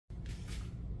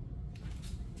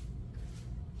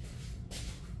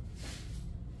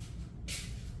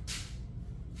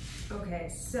Okay,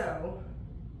 so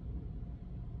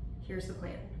here's the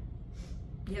plan.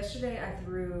 Yesterday I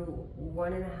threw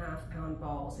 1.5 pound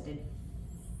balls. I did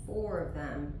 4 of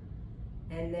them,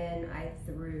 and then I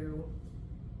threw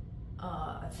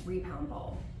a 3 pound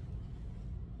ball,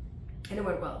 and it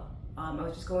went well. I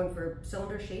was just going for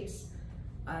cylinder shapes,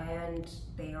 and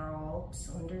they are all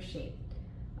cylinder shaped.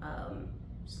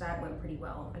 So that went pretty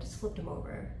well. I just flipped them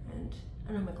over, and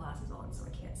I don't have my glasses on, so I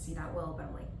can't see that well, but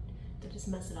I'm like, did I just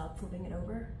mess it up flipping it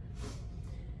over?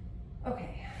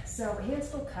 Okay, so my hand's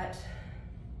still cut,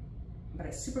 but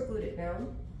I super glued it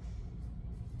down.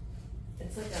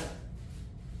 It's like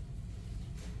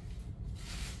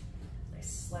I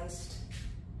sliced,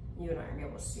 you and I are gonna be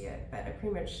able to see it, but I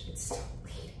pretty much, it's still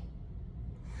bleeding.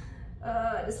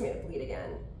 I just made it bleed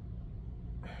again.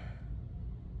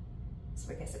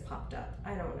 So I guess it popped up.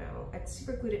 I don't know. I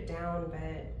super glued it down,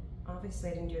 but obviously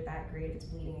I didn't do it that great if it's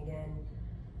bleeding again.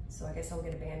 So I guess I'll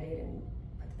get a Band-Aid and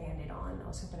put the Band-Aid on. I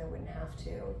was hoping I wouldn't have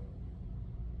to.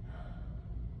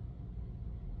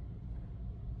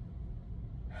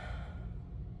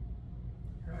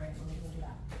 All right, let me go do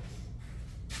that.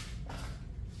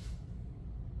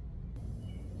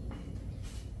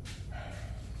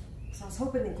 So I was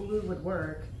hoping the glue would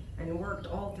work, and it worked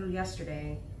all through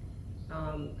yesterday.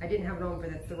 I didn't have it on for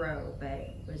the throw, but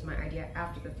it was my idea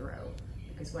after the throw.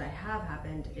 Because what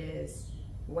happened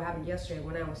yesterday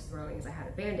when I was throwing is I had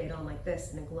a Band-Aid on like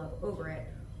this and a glove over it.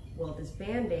 Well, this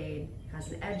Band-Aid has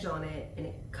an edge on it and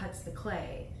it cuts the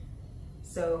clay.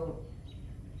 So,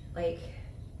 like,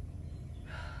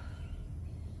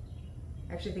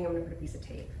 I actually think I'm gonna put a piece of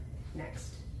tape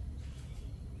next.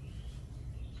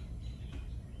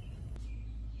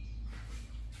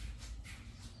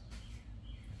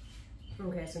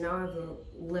 Okay, so now I have the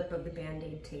lip of the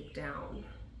Band-Aid taped down.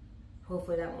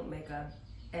 Hopefully that won't make a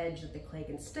edge that the clay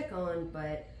can stick on,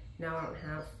 but now I don't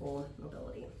have full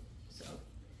mobility. So,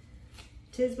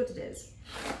 'tis what it is.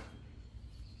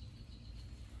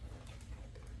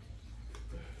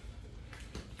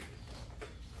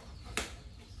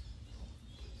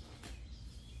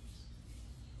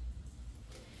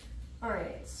 All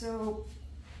right, so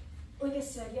like I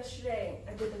said yesterday,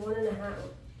 I did the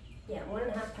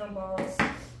 1.5 pound balls,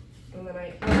 and then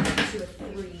I upped it to a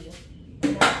 3,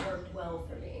 and that worked well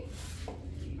for me.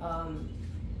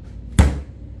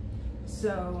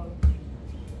 So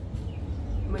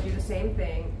I'm gonna do the same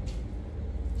thing,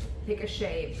 pick a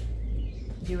shape,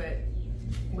 do it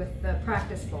with the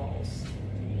practice balls,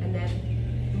 and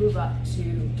then move up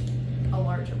to a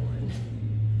larger one.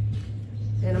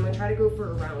 And I'm gonna try to go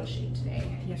for a round shape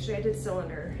today. Yesterday I did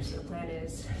cylinder, so the plan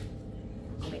is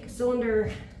I'll make a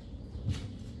cylinder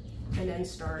and then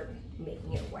start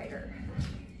making it wider.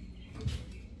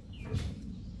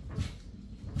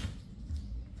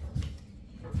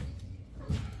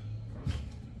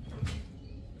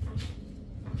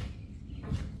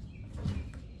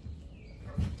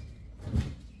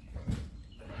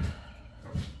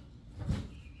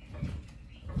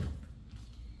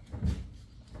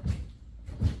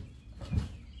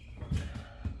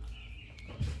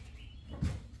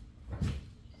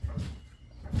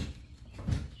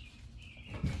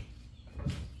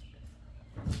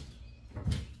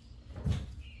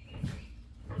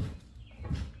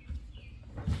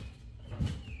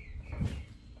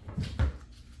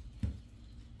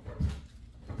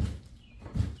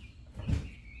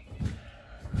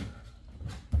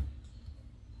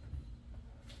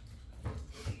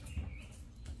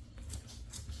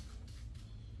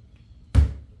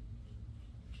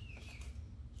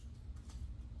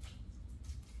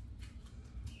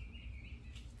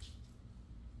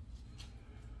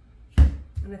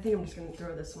 And I think I'm just gonna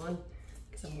throw this one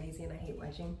because I'm lazy and I hate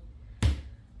wedging,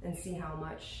 and see how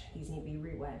much these need to be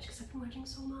re-wedged because I've been wedging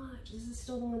so much. This is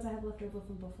still the ones I have left over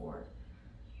from before.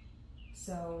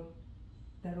 So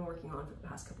that I've been working on for the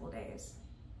past couple of days.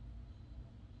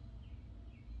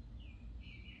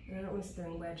 And I don't want to sit there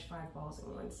and wedge 5 balls at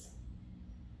once.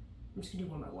 I'm just gonna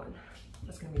do one by one.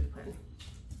 That's gonna be the plan.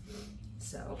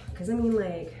 So, because I mean,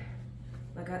 like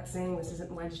my gut's saying this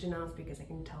isn't wedged enough because I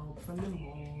can tell from the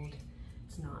mold.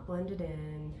 It's not blended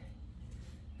in.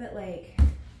 But like,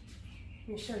 let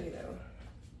me show you though.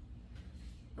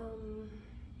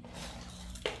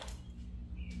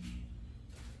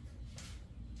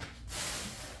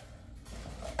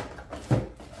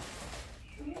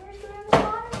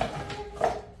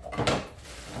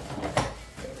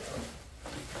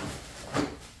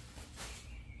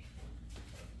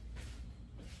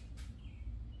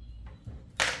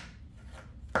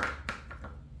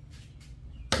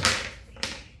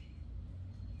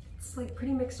 It's like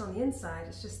pretty mixed on the inside,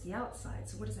 it's just the outside.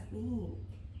 So what does that mean?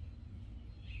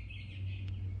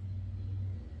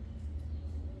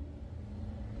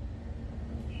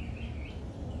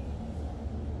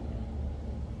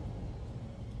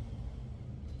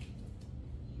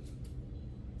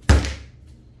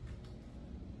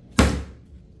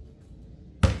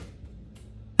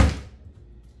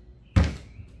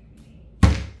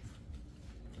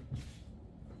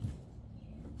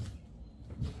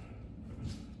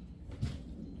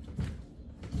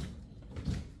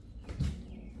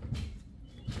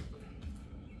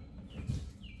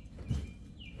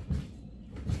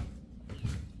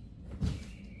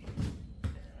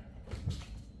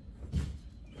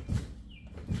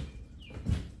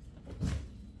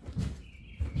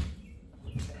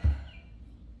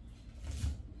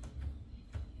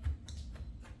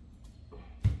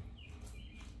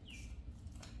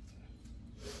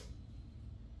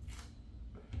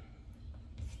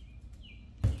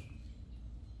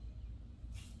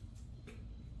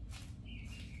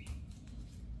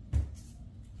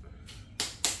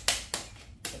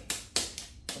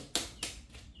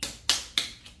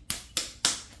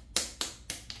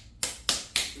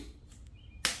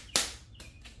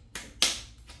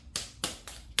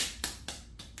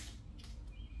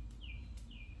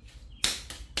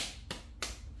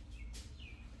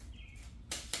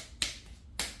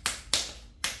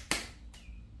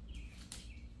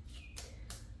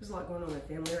 a lot going on in my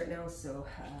family right now, so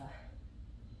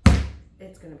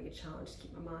it's going to be a challenge to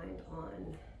keep my mind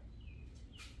on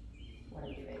what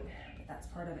I'm doing, but that's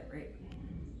part of it, right?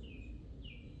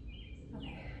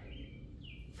 Okay,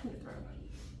 come to the room.